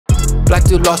Black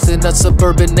dude lost in a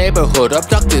suburban neighborhood,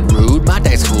 abducted rude. My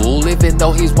dad's cool, even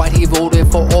though he's white, he voted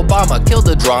for Obama. Killed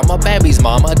the drama, Bambi's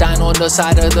mama dying on the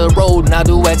side of the road. Now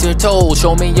do as you're told,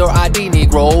 show me your ID,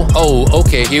 Negro. Oh,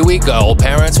 okay, here we go.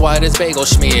 Parents white as bagel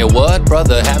schmear. What,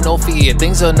 brother, have no fear,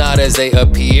 things are not as they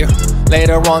appear.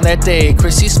 Later on that day,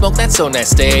 Chris, you smoke that so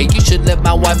nasty. You should let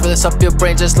my wife mess up your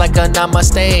brain just like a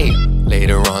namaste.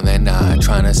 Later on that night,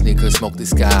 trying to sneak or smoke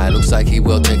this guy. Looks like he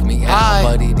will take me out,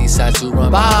 but he decides to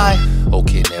run by.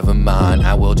 Okay, never mind,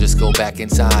 I will just go back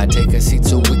inside. Take a seat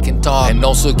so we can talk, and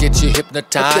also get you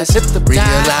hypnotized.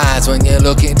 Realize when you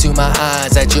look into my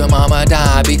eyes that your mama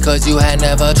died because you had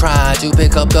never tried to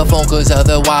pick up the phone, cause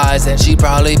otherwise then she'd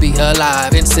probably be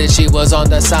alive. Instead she was on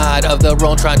the side of the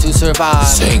road trying to survive.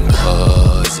 Sing,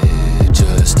 was it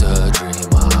just a dream?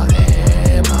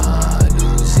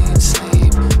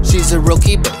 She's a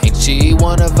rookie, but ain't she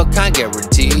one of a kind,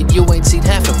 guaranteed. You ain't seen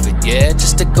half of it yet,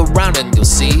 just stick around and you'll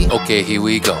see. Okay, here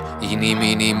we go, eeny,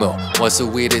 meeny, mo. What's the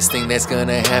weirdest thing that's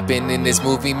gonna happen in this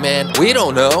movie, man? We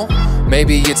don't know.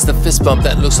 Maybe it's the fist bump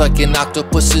that looks like an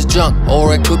octopus's junk.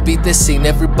 Or it could be this scene,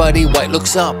 everybody white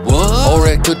looks up. What? Or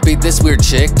it could be this weird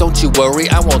chick, don't you worry,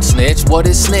 I won't snitch. What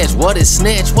is snitch? What is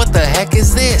snitch? What the heck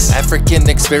is this? African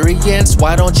experience?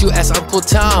 Why don't you ask Uncle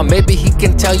Tom? Maybe he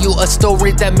can tell you a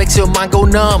story that makes your mind go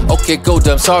numb. Okay, go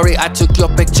dumb, sorry I took your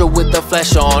picture with the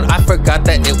flash on. I forgot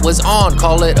that it was on,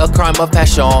 call it a crime of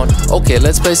passion. Okay,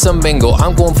 let's play some bingo,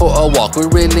 I'm going for a walk. We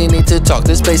really need to talk,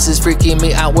 this place is freaking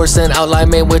me out worse than outline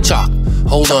made with chalk.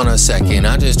 Hold on a second,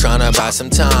 I'm just trying to buy some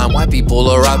time. White people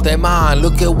are out their mind,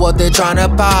 look at what they're trying to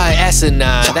buy.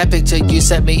 Asinine, that picture you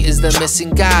sent me is the missing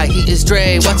guy. He is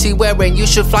Dre, what's he wearing? You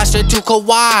should fly straight to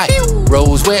Kauai.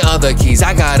 Rose, where are the keys?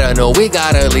 I gotta know, we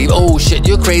gotta leave. Oh shit,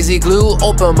 you're crazy glue,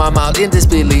 open my mouth in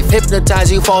disbelief.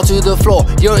 Hypnotize, you fall to the floor,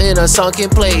 you're in a sunken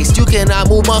place. You cannot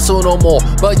move muscle no more,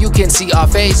 but you can see our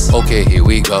face. Okay, here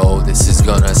we go, this is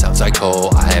gonna sound psycho.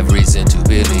 I have reason to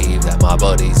believe that my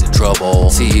buddy's in trouble.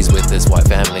 See, he's with this white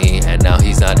family, and now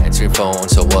he's not answering phone.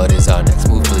 So what is our next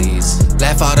move, please?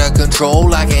 Laugh out of control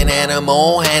like an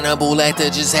animal. Hannibal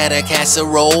Lecter just had a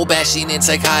casserole, bashing in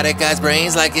psychotic guys'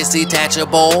 brains like it's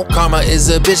detachable. Karma is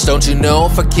a bitch, don't you know,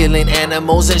 for killing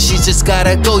animals, and she's just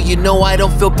gotta go. You know I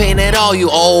don't feel pain at all,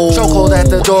 you old. Chokehold at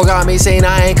the door got me saying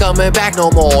I ain't coming back no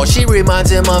more. She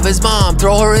reminds him of his mom,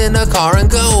 throw her in the car and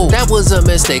go. That was a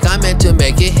mistake, I meant to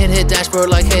make it. Hit dashboard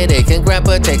like headache, and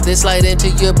grandpa take this light into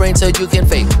your brain so you can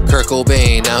fake. Kirk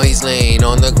Cobain, now he's laying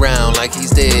on the ground like he's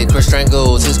dead. Chris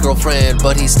strangles his girlfriend,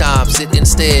 but he stops it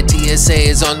instead. TSA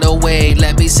is on the way,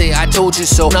 let me say I told you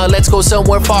so. Now let's go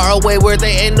somewhere far away where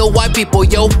there ain't no white people,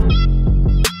 yo.